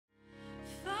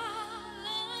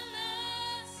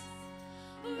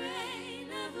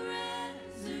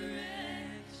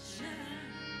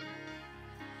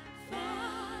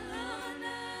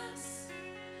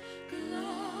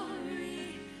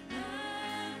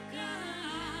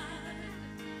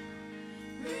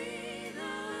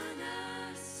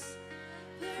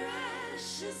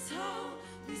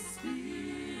Holy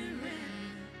Spirit,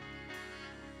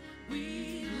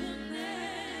 we will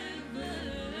never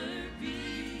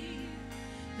be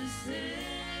the same.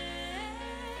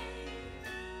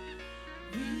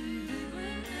 We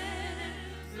will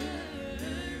never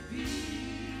be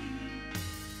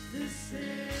the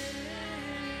same.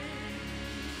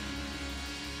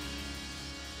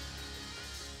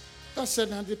 God said,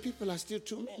 now the people are still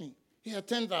too many. He had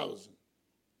 10,000.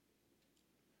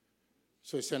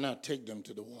 So he said, now take them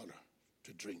to the water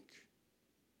to drink.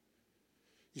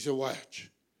 He said,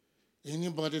 watch.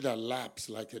 Anybody that laps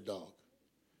like a dog,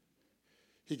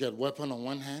 he got weapon on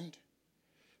one hand,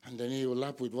 and then he will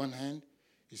lap with one hand.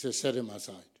 He said, set him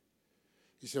aside.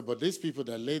 He said, but these people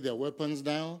that lay their weapons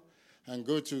down and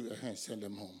go to, send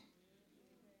them home.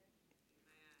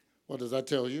 What does that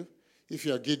tell you? If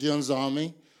you are Gideon's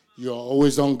army, you are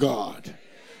always on guard.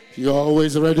 You are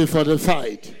always ready for the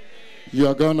fight. You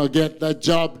are going to get the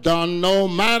job done no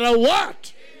matter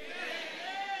what.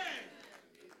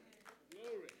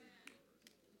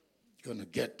 You're going to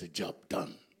get the job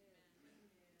done.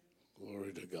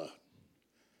 Glory to God.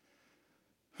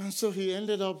 And so he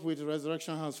ended up with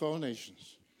Resurrection House for All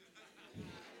Nations.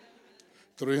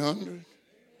 300.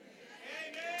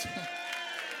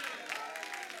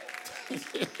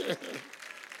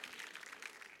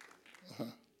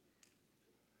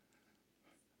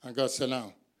 And God said,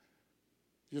 now,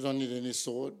 you don't need any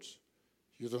swords.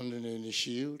 You don't need any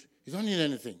shield. You don't need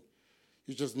anything.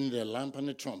 You just need a lamp and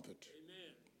a trumpet.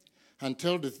 Amen. And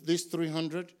tell these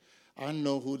 300, I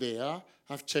know who they are.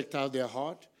 I've checked out their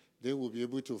heart. They will be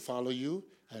able to follow you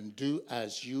and do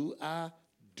as you are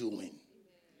doing.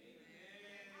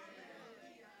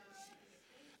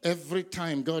 Every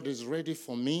time God is ready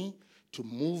for me to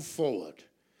move forward,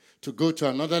 to go to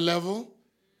another level,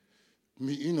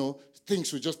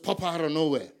 things will just pop out of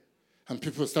nowhere and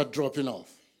people start dropping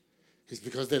off. It's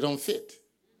because they don't fit.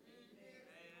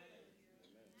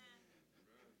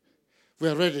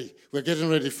 We're ready. We're getting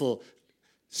ready for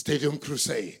Stadium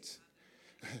Crusades.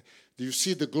 Do you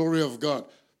see the glory of God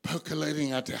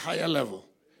percolating at a higher level?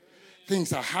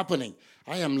 Things are happening.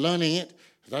 I am learning it.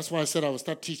 That's why I said I will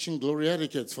start teaching glory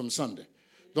etiquettes from Sunday.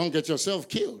 Don't get yourself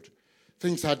killed.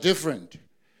 Things are different.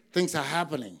 Things are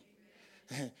happening.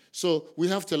 So we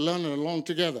have to learn along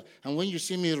together. And when you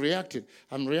see me reacting,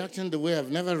 I'm reacting the way I've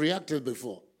never reacted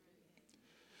before.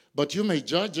 But you may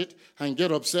judge it and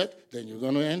get upset, then you're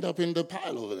going to end up in the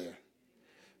pile over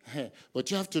there. But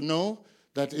you have to know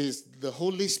that is the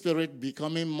Holy Spirit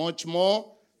becoming much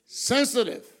more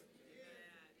sensitive.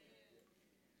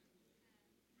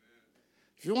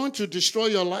 If you want to destroy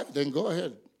your life, then go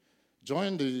ahead.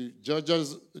 Join the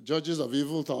judges of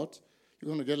evil thoughts. You're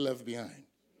going to get left behind.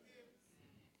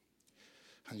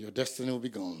 And your destiny will be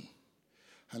gone.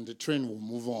 And the train will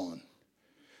move on.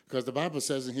 Because the Bible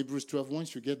says in Hebrews 12,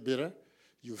 once you get bitter,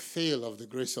 you fail of the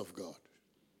grace of God.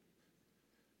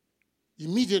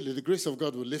 Immediately, the grace of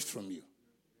God will lift from you.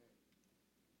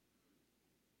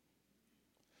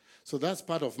 So that's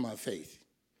part of my faith.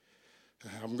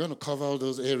 I'm going to cover all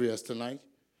those areas tonight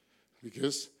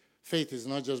because faith is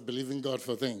not just believing God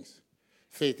for things.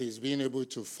 Faith is being able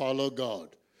to follow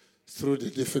God through the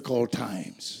difficult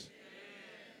times.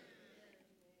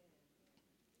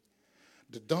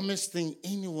 The dumbest thing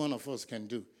any one of us can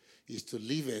do is to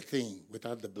leave a thing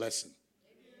without the blessing.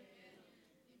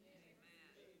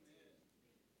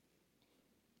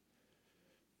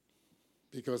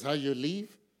 Because how you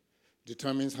leave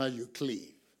determines how you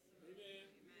cleave.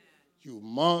 You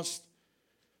must,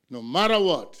 no matter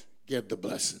what, get the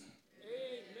blessing.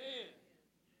 Amen.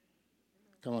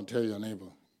 Come on, tell your neighbor,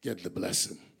 get the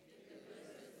blessing.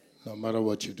 No matter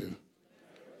what you do.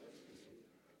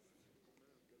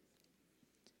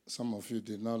 Some of you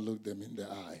did not look them in the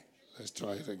eye. Let's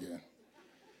try it again.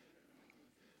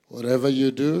 Whatever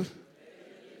you do,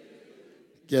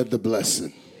 get the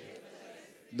blessing.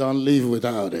 Don't leave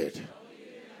without it.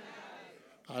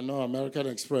 I know American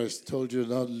Express told you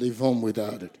not leave home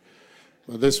without it.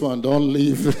 But this one, don't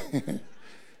leave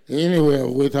anywhere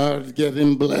without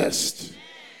getting blessed.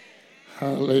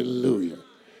 Hallelujah.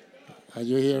 Are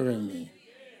you hearing me?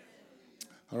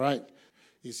 All right.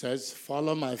 He says,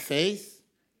 follow my faith,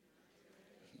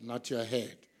 not your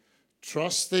head.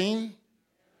 Trusting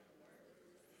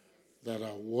that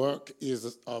our work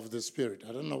is of the Spirit.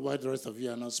 I don't know why the rest of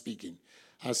you are not speaking.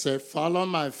 I said, follow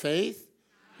my faith,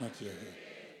 not your head.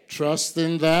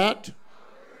 Trusting that.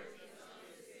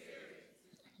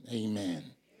 Amen.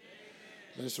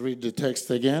 Let's read the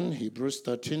text again. Hebrews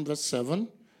 13, verse 7.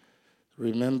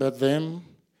 Remember them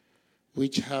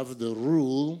which have the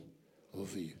rule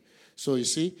over you. So you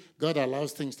see, God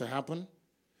allows things to happen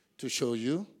to show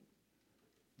you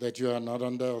that you are not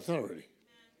under authority.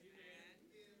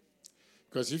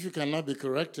 Because if you cannot be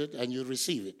corrected and you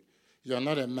receive it, you are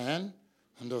not a man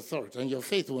under authority, and your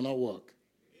faith will not work.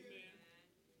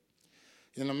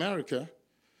 In America,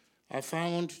 I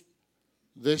found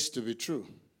this to be true.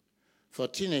 For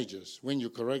teenagers, when you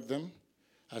correct them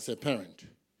as a parent,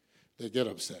 they get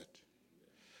upset.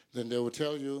 Then they will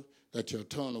tell you that your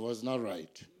tone was not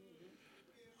right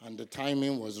and the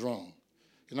timing was wrong.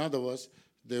 In other words,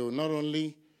 they will not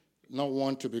only not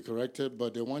want to be corrected,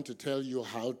 but they want to tell you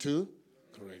how to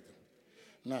correct them.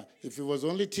 Now, if it was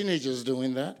only teenagers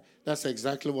doing that, that's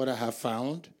exactly what I have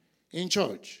found in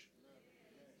church.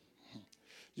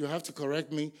 You have to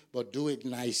correct me, but do it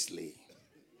nicely.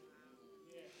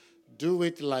 Do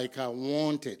it like I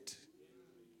want it.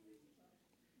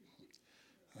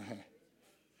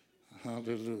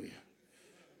 Hallelujah.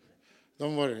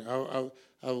 Don't worry.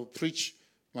 I will preach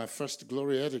my first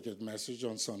glory etiquette message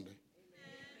on Sunday.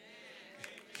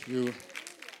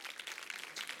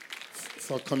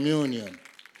 For communion.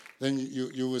 Then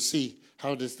you will see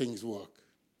how these things work.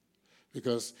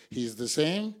 Because he's the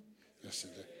same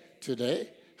yesterday, today,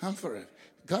 and forever.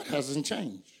 God hasn't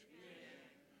changed.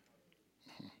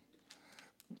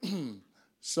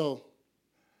 So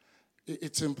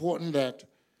it's important that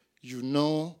you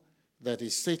know that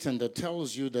it's Satan that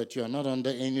tells you that you are not under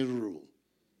any rule.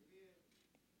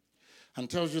 And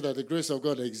tells you that the grace of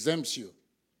God exempts you.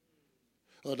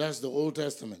 Oh, that's the Old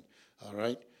Testament. All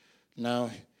right. Now,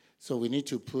 so we need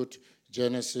to put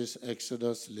Genesis,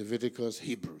 Exodus, Leviticus,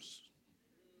 Hebrews.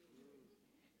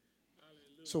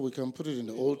 So we can put it in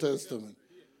the Old Testament.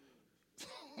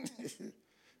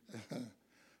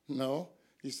 No.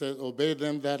 He says, obey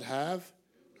them that have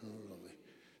rule of it.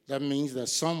 That means that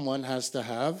someone has to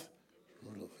have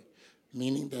rule of it.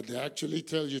 Meaning that they actually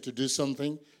tell you to do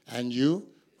something and you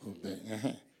obey.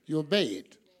 You obey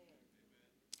it.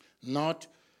 Not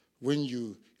when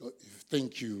you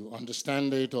think you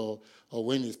understand it or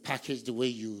when it's packaged the way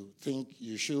you think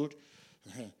you should.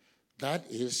 That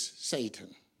is Satan.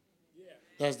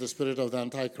 That's the spirit of the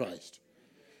Antichrist.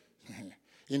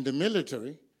 In the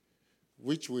military,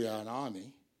 which we are an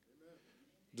army,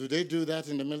 do they do that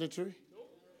in the military?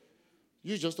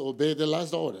 You just obey the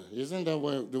last order. Isn't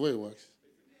that the way it works?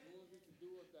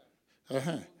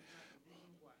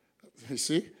 You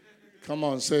see? Come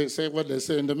on, say what they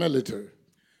say in the military.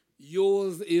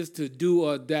 Yours is to do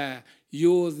or die.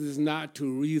 Yours is not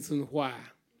to reason why.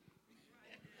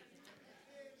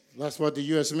 That's what the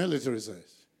U.S. military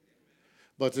says.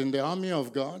 But in the army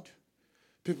of God,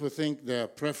 people think their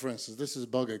preferences. This is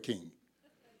Burger King.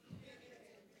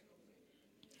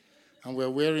 And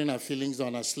we're wearing our feelings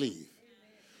on our sleeve.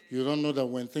 You don't know that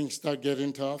when things start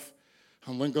getting tough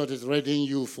and when God is readying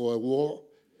you for a war,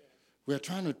 we're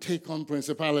trying to take on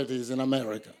principalities in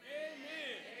America.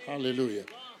 Amen. Hallelujah.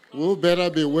 We better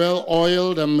be well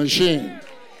oiled and machined.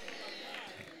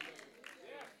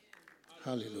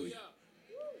 Hallelujah.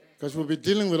 Because we'll be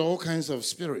dealing with all kinds of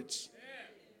spirits.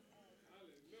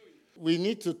 We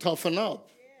need to toughen up.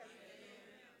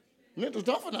 We need to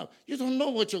toughen up. You don't know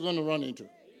what you're going to run into.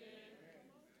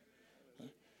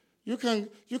 You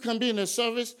can be in a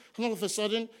service, and all of a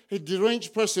sudden, a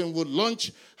deranged person would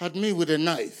launch at me with a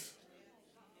knife.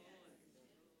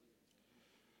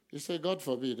 You say, God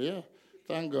forbid. Yeah,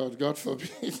 thank God, God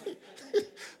forbid.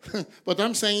 But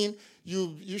I'm saying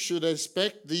you should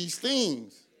expect these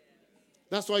things.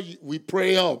 That's why we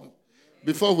pray up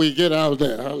before we get out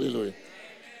there. Hallelujah.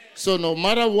 So no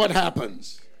matter what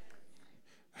happens,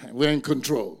 we're in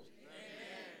control.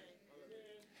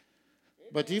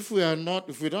 But if we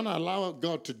don't allow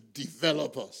God to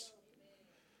develop us,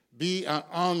 be an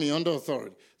army under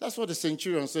authority. That's what the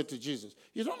centurion said to Jesus.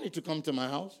 You don't need to come to my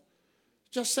house.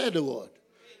 Just say the word.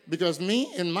 Because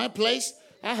me, in my place,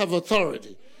 I have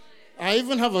authority. I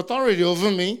even have authority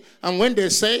over me. And when they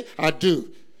say, I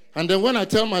do. And then when I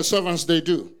tell my servants, they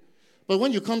do. But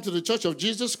when you come to the church of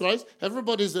Jesus Christ,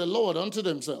 everybody's the Lord unto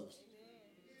themselves.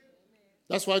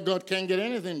 That's why God can't get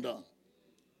anything done.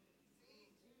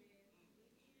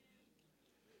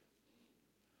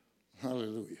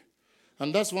 Hallelujah.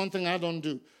 And that's one thing I don't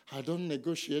do. I don't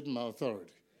negotiate my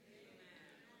authority.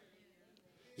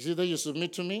 It's either you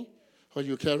submit to me or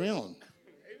you carry on.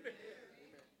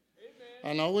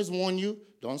 And I always warn you,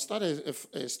 don't start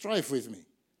a strife with me.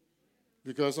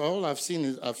 Because all I've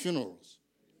seen are funerals.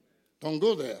 Don't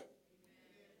go there.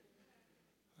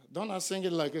 Don't I sing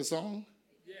it like a song?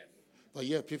 Yes. But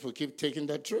yeah, people keep taking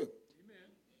that trip. Amen.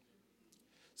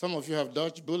 Some of you have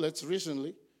dodged bullets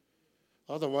recently.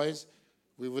 Otherwise,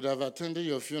 we would have attended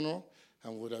your funeral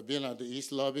and would have been at the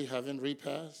East Lobby having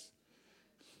repast.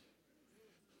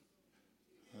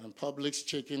 And Publix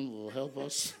chicken will help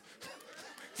us.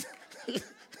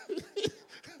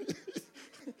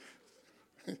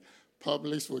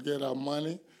 Publix will get our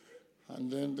money.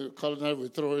 And then the culinary will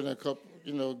throw in a cup,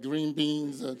 green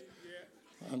beans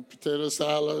and potato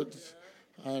salad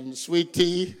and sweet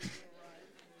tea.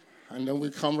 And then we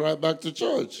come right back to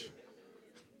church.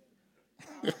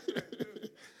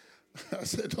 I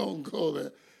said, don't go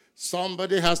there.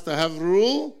 Somebody has to have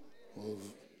rule,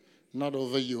 not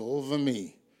over you, over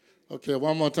me. Okay,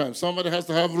 one more time. Somebody has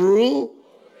to have rule.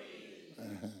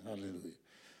 Hallelujah.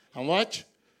 And watch.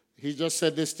 He just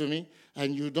said this to me.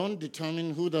 And you don't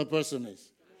determine who the person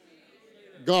is.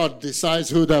 God decides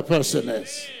who that person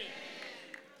is.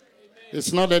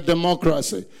 It's not a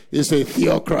democracy. It's a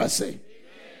theocracy.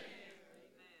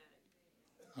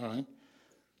 All right.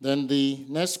 Then the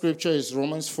next scripture is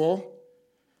Romans 4.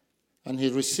 And he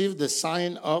received the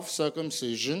sign of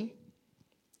circumcision,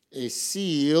 a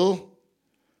seal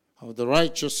of the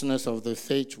righteousness of the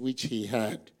faith which he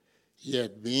had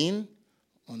yet been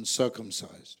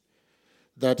uncircumcised,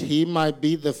 that he might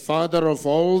be the father of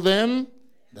all them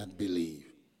that believe,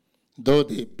 though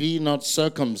they be not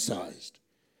circumcised,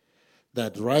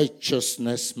 that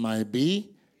righteousness might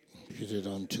be imputed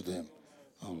unto them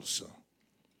also.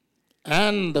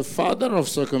 And the father of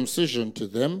circumcision to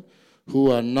them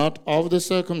who are not of the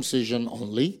circumcision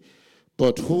only,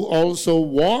 but who also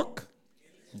walk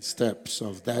in steps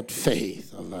of that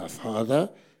faith of our father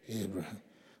Abraham,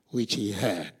 which he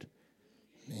had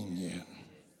in you.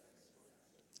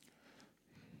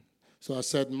 So I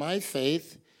said, my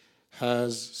faith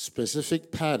has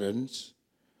specific patterns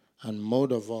and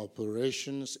mode of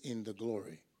operations in the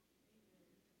glory.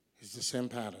 It's the same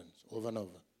patterns over and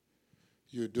over.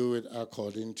 You do it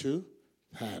according to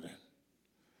pattern.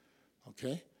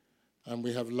 Okay? And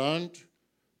we have learned,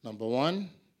 number one,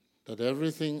 that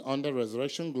everything under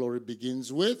resurrection glory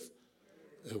begins with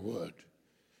a word.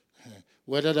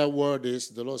 Whether that word is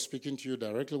the Lord speaking to you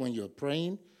directly when you're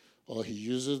praying, or he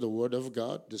uses the word of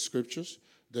God, the scriptures,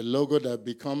 the logo that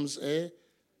becomes a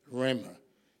rhema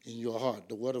in your heart.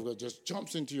 The word of God just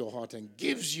jumps into your heart and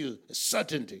gives you a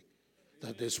certainty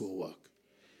that this will work.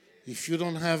 If you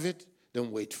don't have it,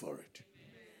 then wait for it.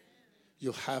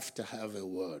 You have to have a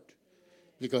word.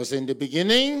 Because in the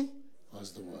beginning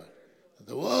was the Word.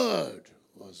 The Word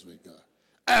was with God.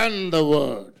 And the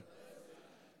Word.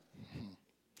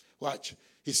 Watch.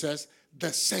 He says,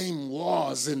 the same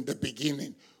was in the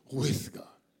beginning with God.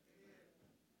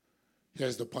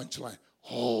 Here's the punchline.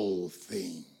 All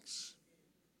things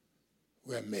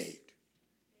were made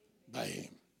by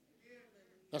him.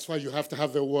 That's why you have to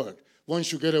have a word.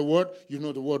 Once you get a word, you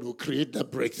know the word will create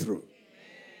that breakthrough.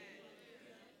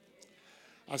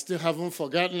 I still haven't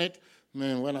forgotten it.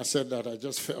 Man, when I said that, I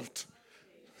just felt.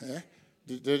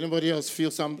 Did anybody else feel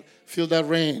that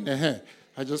rain?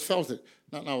 I just felt it.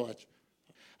 Now watch.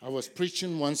 I was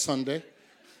preaching one Sunday,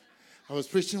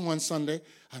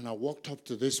 and I walked up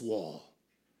to this wall.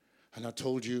 And I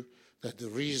told you that the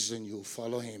reason you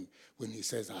follow him when he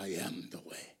says, I am the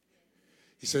way.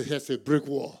 He says, here's a brick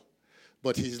wall.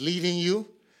 But he's leading you.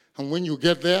 And when you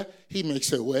get there, he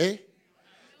makes a way.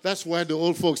 That's why the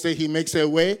old folks say he makes a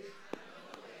way.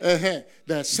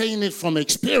 They're saying it from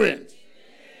experience.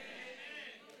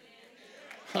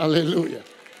 Hallelujah.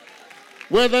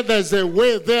 Whether there's a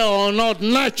way there or not,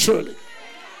 naturally,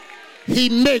 he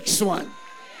makes one.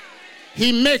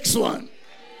 He makes one.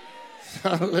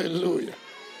 Hallelujah.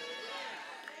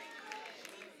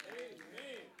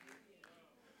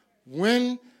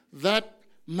 When that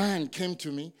man came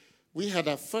to me, we had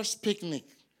our first picnic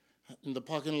in the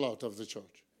parking lot of the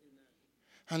church.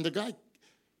 And the guy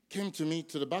came to me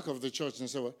to the back of the church and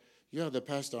said, well, you are the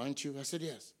pastor, aren't you? I said,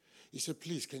 yes. He said,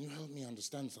 please, can you help me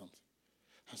understand something?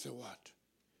 I said, what?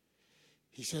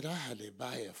 He said, I had a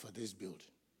buyer for this building.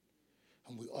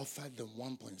 And we offered them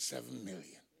 1.7 million.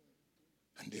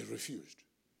 And they refused.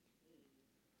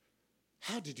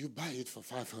 How did you buy it for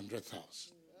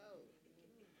 500,000?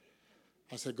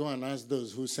 I said, go and ask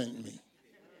those who sent me.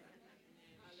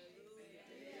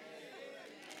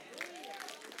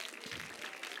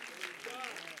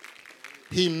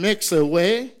 He makes a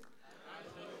way.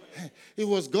 It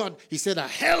was God. He said, I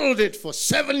held it for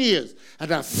 7 years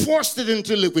and I forced it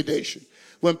into liquidation.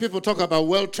 When people talk about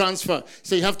wealth transfer,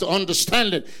 so you have to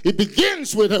understand it. It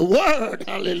begins with a word.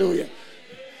 Hallelujah.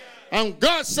 And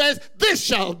God says, this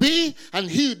shall be, and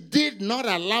he did not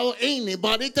allow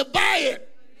anybody to buy it.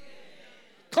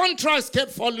 Contracts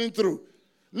kept falling through.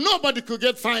 Nobody could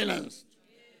get financed.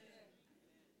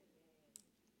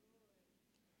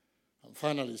 And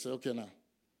finally he said, okay, now,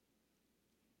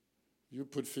 you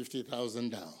put 50,000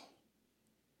 down.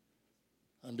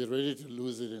 and be ready to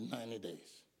lose it in 90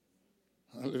 days.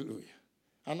 Hallelujah.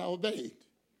 And I obeyed.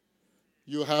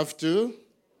 You have to.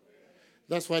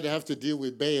 That's why they have to deal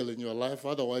with Baal in your life.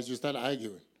 Otherwise, you start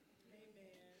arguing.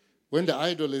 When the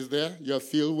idol is there, you're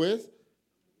filled with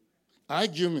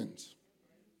arguments.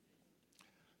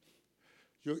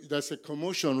 There's a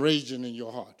commotion raging in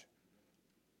your heart.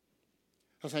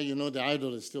 That's how you know the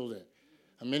idol is still there.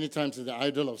 And many times it's the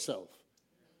idol of self.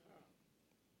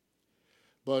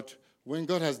 But when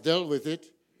God has dealt with it,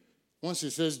 once he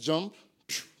says jump,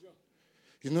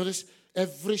 you notice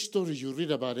every story you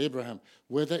read about Abraham,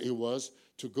 whether it was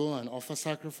to go and offer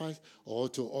sacrifice, or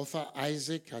to offer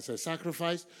Isaac as a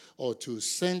sacrifice, or to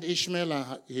send Ishmael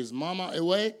and his mama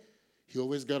away, he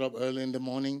always got up early in the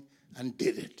morning and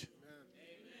did it.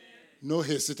 Amen. No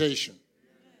hesitation.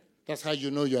 Amen. That's how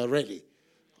you know you are ready.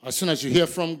 As soon as you hear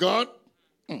from God,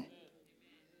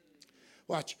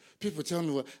 watch. People tell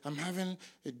me, well, I'm having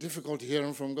a difficulty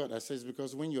hearing from God. I say it's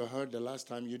because when you heard the last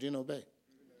time, you didn't obey.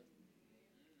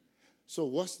 So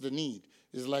what's the need?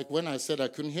 It's like when I said I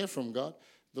couldn't hear from God,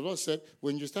 the Lord said,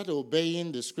 when you start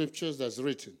obeying the scriptures that's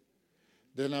written,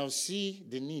 then I'll see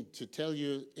the need to tell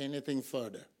you anything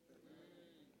further.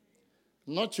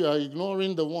 Not you are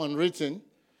ignoring the one written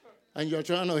and you're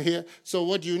trying to hear. So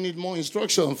what do you need more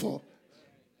instruction for?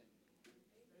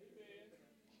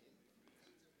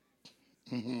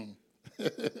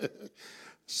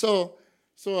 So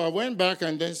I went back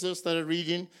and then still started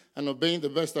reading and obeying the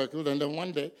best I could. And then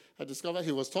one day I discovered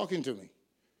he was talking to me.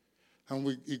 And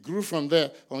it grew from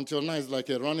there until now it's like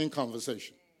a running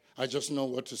conversation. I just know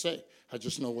what to say. I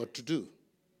just know what to do.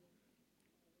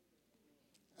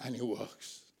 And it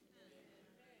works.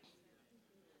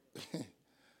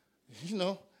 You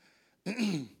know.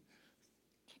 And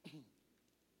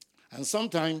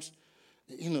sometimes,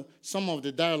 some of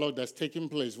the dialogue that's taking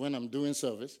place when I'm doing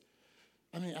service,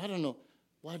 I don't know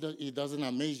why it doesn't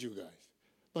amaze you guys.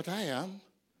 But I am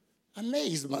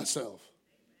amazed myself.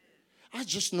 I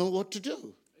just know what to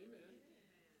do.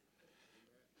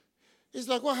 It's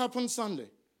like what happened Sunday.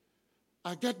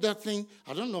 I get that thing.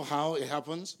 I don't know how it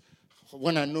happens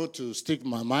when I know to stick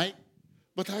my mic,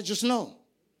 but I just know.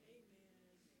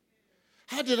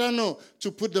 How did I know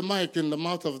to put the mic in the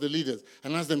mouth of the leaders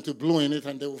and ask them to blow in it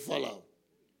and they will fall out?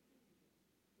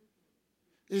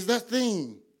 It's that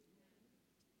thing.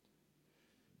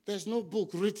 There's no book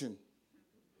written.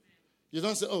 You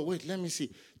don't say, oh, wait, let me see.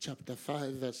 Chapter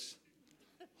 5, verse.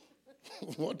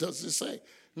 What does it say?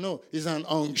 No, it's an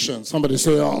unction. Somebody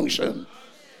say unction.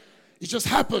 It just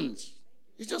happens.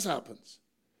 It just happens.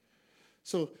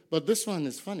 So, but this one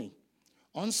is funny.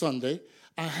 On Sunday,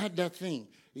 I had that thing.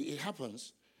 It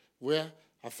happens where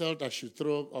I felt I should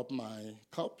throw up my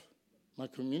cup, my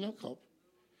communion cup,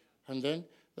 and then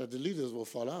that the leaders will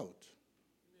fall out.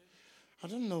 I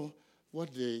don't know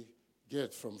what they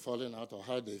get from falling out or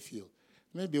how they feel.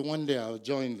 Maybe one day I'll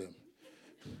join them.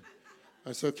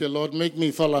 I said, okay, Lord, make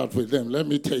me fall out with them. Let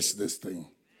me taste this thing.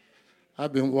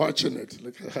 I've been watching it.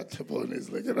 Look at that, the bonus.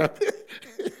 Look at that.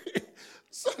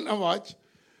 So now watch.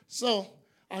 So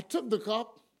I took the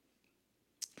cup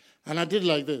and I did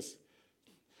like this.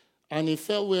 And he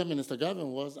fell where Minister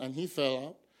Gavin was, and he fell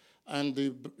out. And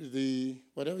the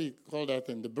whatever you call that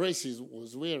thing, the braces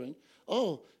was wearing.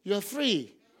 Oh, you're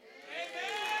free.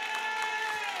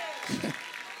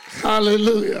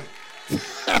 Hallelujah.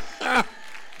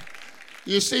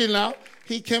 You see now,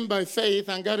 he came by faith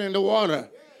and got in the water.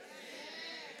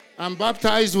 And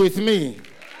baptized with me.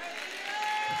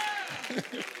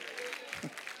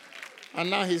 And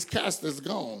now his cast is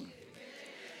gone.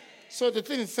 So the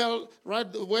thing fell right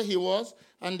where he was,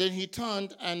 and then he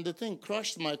turned, and the thing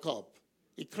crushed my cup.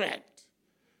 It cracked.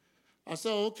 I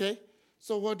said, okay,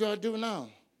 so what do I do now?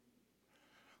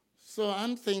 So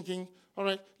I'm thinking, all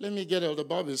right, let me get out of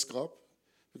Bobby's cup,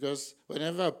 because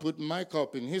whenever I put my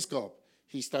cup in his cup,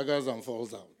 he staggers and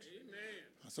falls out. Amen.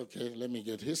 I said, okay, let me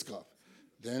get his cup.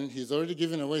 Then he's already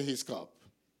given away his cup.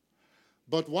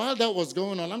 But while that was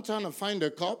going on, I'm trying to find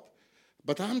a cup,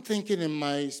 but I'm thinking in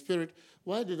my spirit,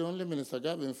 why did only Minister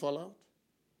Gavin fall out?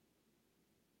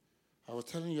 I was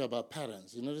telling you about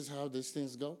patterns. You notice how these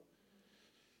things go?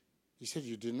 He said,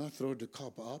 you did not throw the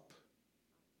cup up.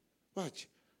 Watch.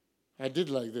 I did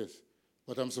like this.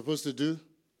 What I'm supposed to do?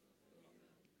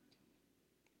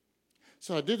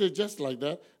 So I did it just like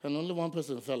that, and only one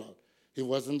person fell out. It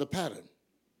wasn't the pattern.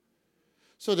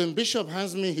 So then Bishop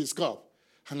hands me his cup,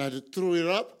 and I threw it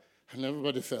up, and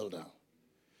everybody fell down.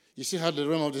 You see how the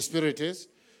realm of the Spirit is?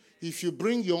 If you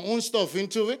bring your own stuff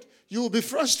into it, you will be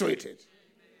frustrated.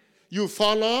 You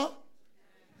follow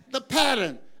the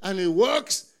pattern, and it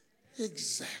works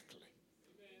exactly.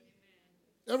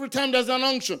 Every time there's an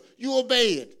unction, you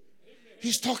obey it.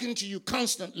 He's talking to you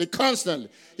constantly, constantly.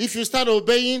 If you start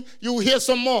obeying, you will hear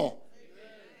some more.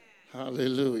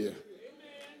 Hallelujah.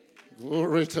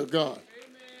 Glory to God.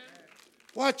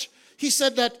 Watch. He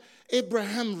said that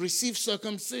Abraham received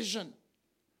circumcision,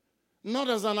 not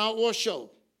as an outward show.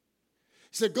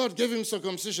 He said God gave him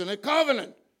circumcision, a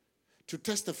covenant, to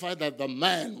testify that the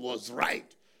man was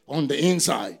right on the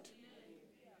inside.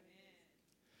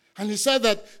 And he said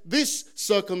that this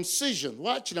circumcision,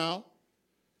 watch now,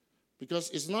 because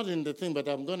it's not in the thing, but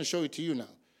I'm going to show it to you now.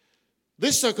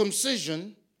 This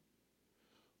circumcision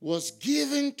was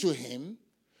given to him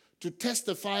to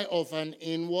testify of an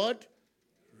inward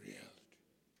reality.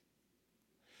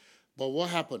 But what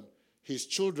happened? His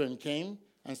children came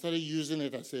and started using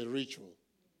it as a ritual.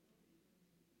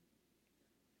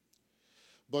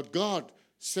 But God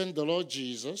sent the Lord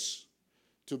Jesus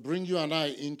to bring you and I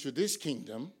into this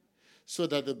kingdom so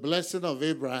that the blessing of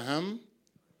Abraham.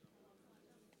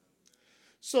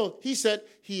 So he said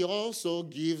he also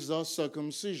gives us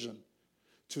circumcision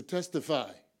to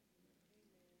testify.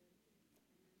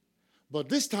 But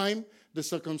this time, the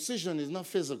circumcision is not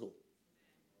physical.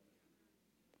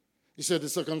 He said the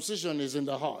circumcision is in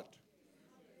the heart.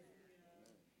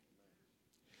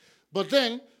 But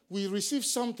then we received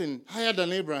something higher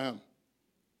than Abraham.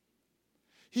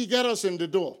 He got us in the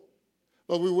door,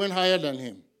 but we went higher than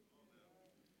him.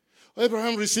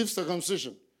 Abraham received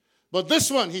circumcision. But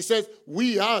this one, he says,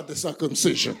 we are the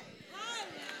circumcision.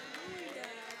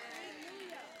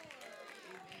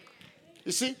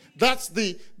 You see, that's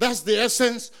the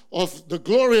essence of the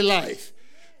glory life.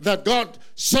 That God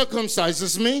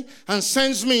circumcises me and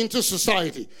sends me into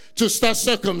society to start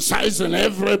circumcising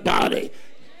everybody.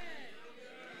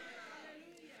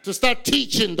 To start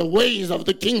teaching the ways of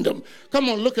the kingdom. Come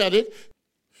on, look at it.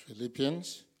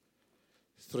 Philippians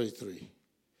 3:3.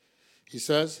 He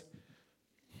says,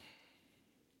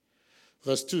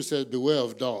 verse 2 says, beware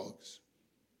of dogs.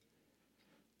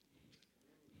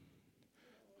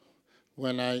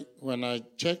 When I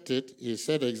checked it, he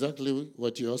said exactly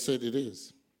what you all said it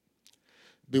is.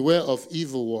 Beware of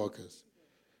evil workers.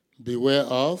 Beware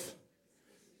of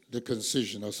the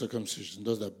concision or circumcision,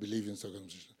 those that believe in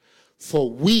circumcision. For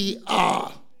we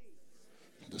are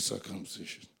the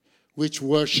circumcision, which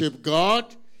worship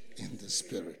God in the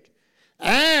Spirit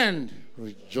and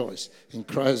rejoice in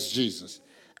Christ Jesus.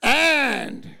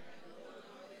 And,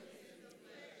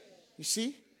 you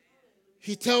see,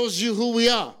 he tells you who we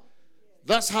are.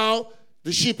 That's how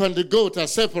the sheep and the goat are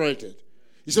separated.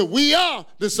 He said, we are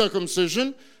the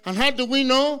circumcision. And how do we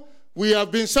know we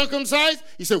have been circumcised?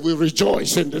 He said, we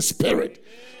rejoice in the Spirit.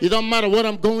 It don't matter what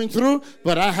I'm going through,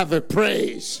 but I have a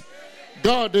praise.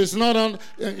 God is not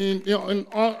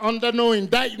under no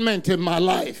indictment in my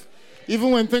life.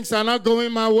 Even when things are not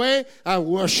going my way, I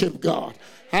worship God.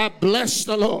 I bless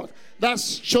the Lord. That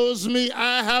shows me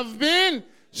I have been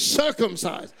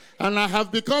circumcised. And I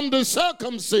have become the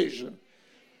circumcision.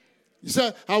 He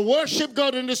said, I worship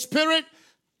God in the Spirit,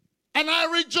 and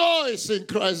I rejoice in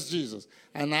Christ Jesus.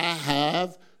 And I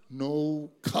have no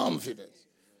confidence.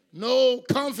 No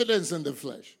confidence in the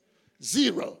flesh.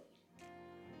 Zero.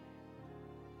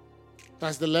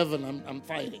 That's the level I'm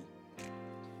fighting.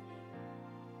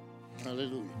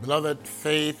 Hallelujah. Beloved,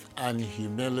 faith and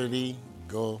humility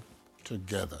go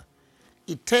together.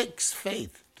 It takes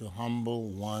faith to humble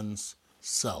one's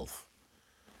self.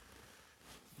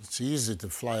 It's easy to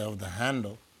fly off the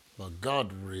handle, but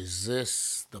God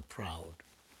resists the proud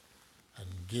and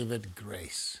giveth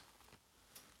grace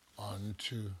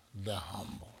unto the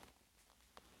humble.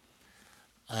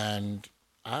 And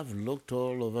I've looked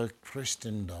all over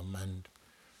Christendom, and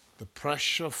the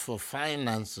pressure for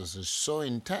finances is so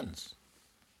intense.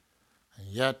 And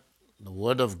yet, the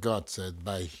Word of God said,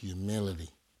 by humility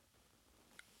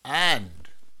and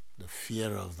the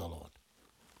fear of the Lord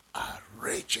are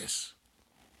riches,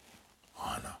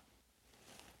 honor,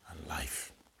 and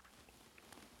life.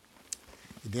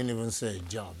 He didn't even say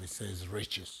job, it says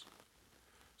riches.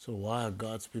 So why are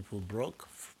God's people broke?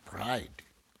 Pride,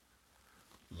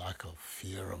 lack of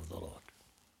fear of the Lord.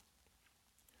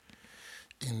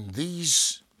 In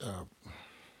this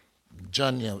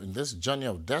journey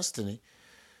of destiny,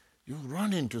 you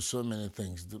run into so many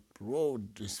things. The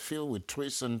road is filled with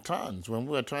twists and turns. When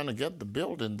we were trying to get the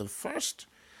building, the first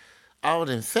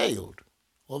outing failed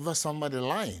over somebody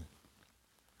lying.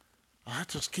 I had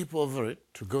to skip over it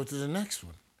to go to the next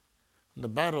one. The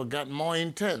battle got more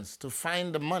intense to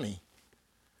find the money.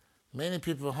 Many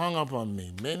people hung up on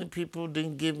me. Many people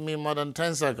didn't give me more than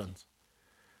 10 seconds.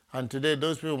 And today,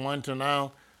 those people want to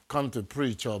now come to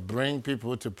preach or bring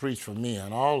people to preach for me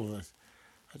and all of this.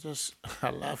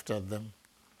 I laughed at them.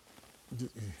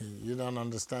 You don't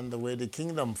understand the way the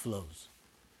kingdom flows.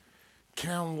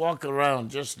 Can't walk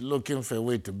around just looking for a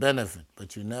way to benefit,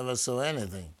 but you never sow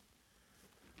anything.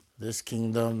 This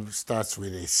kingdom starts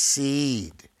with a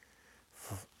seed.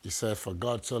 He said, for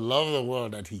God so loved the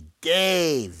world that he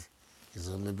gave his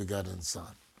only begotten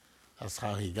son. That's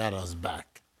how he got us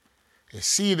back. A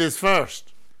seed is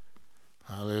first.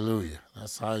 Hallelujah.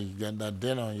 That's how you get that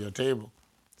dinner on your table.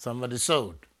 Somebody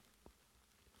sowed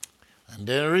and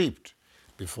then reaped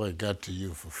before it got to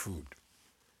you for food.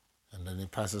 And then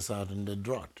it passes out in the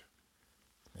drought.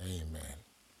 Amen.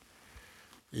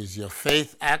 Is your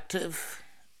faith active,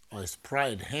 or is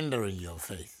pride hindering your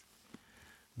faith?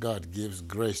 God gives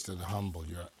grace to the humble.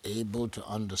 You're able to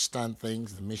understand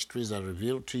things. The mysteries are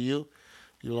revealed to you.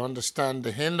 You'll understand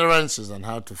the hindrances and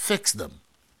how to fix them.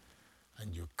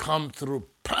 And you come through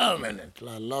permanently.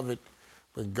 I love it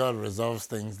when God resolves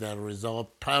things that are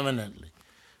resolved permanently.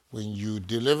 When you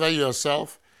deliver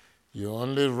yourself, you're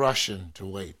only rushing to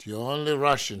wait. You're only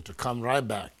rushing to come right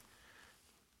back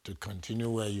to continue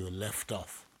where you left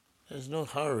off. There's no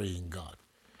hurry in God.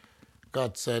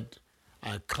 God said,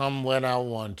 I come when I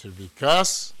want to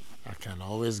because I can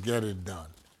always get it done.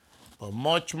 But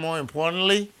much more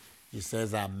importantly, he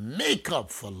says, I make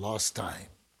up for lost time.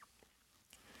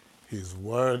 He's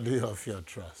worthy of your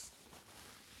trust.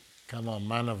 Come on,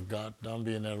 man of God, don't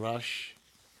be in a rush.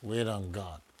 Wait on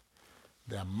God.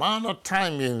 The amount of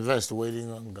time you invest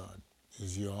waiting on God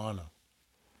is your honor,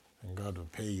 and God will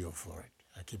pay you for it.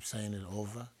 I keep saying it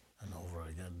over and over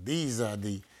again. These are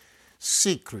the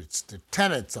secrets, the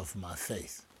tenets of my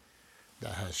faith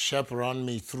that has chaperoned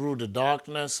me through the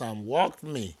darkness and walked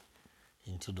me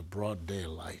into the broad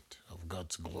daylight of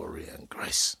God's glory and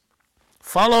grace.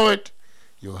 Follow it.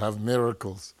 You'll have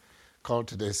miracles. Call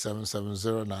today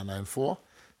 770-994-3777.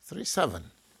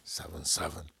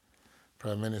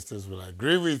 Prime ministers will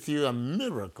agree with you, and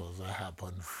miracles will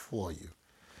happen for you.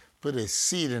 Put a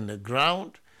seed in the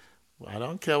ground. I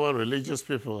don't care what religious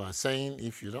people are saying.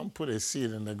 If you don't put a seed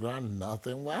in the ground,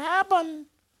 nothing will happen.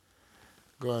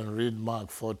 Go and read Mark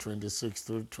 4:26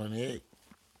 through 28.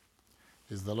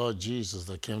 It's the Lord Jesus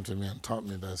that came to me and taught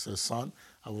me that. Says, son,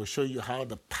 I will show you how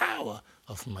the power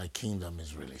of my kingdom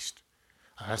is released.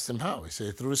 I asked him how. He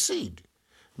said, through seed.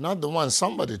 Not the one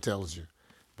somebody tells you,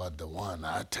 but the one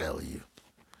I tell you.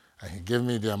 And he gave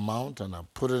me the amount, and I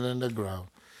put it in the ground.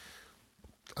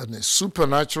 And a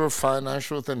supernatural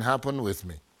financial thing happened with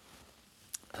me.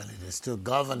 And it is still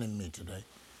governing me today.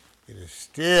 It is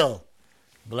still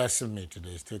blessing me today.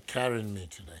 It's still carrying me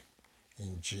today.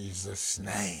 In Jesus'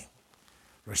 name.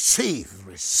 Receive,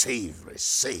 receive,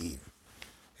 receive.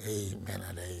 Amen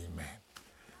and amen.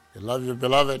 I love you,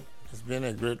 beloved. It's been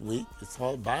a great week. It's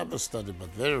all Bible study, but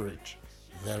very rich,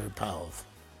 very powerful.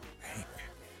 Amen.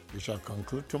 We shall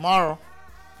conclude tomorrow.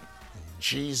 In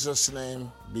Jesus'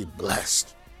 name, be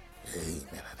blessed. Amen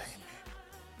and amen.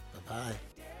 Bye-bye.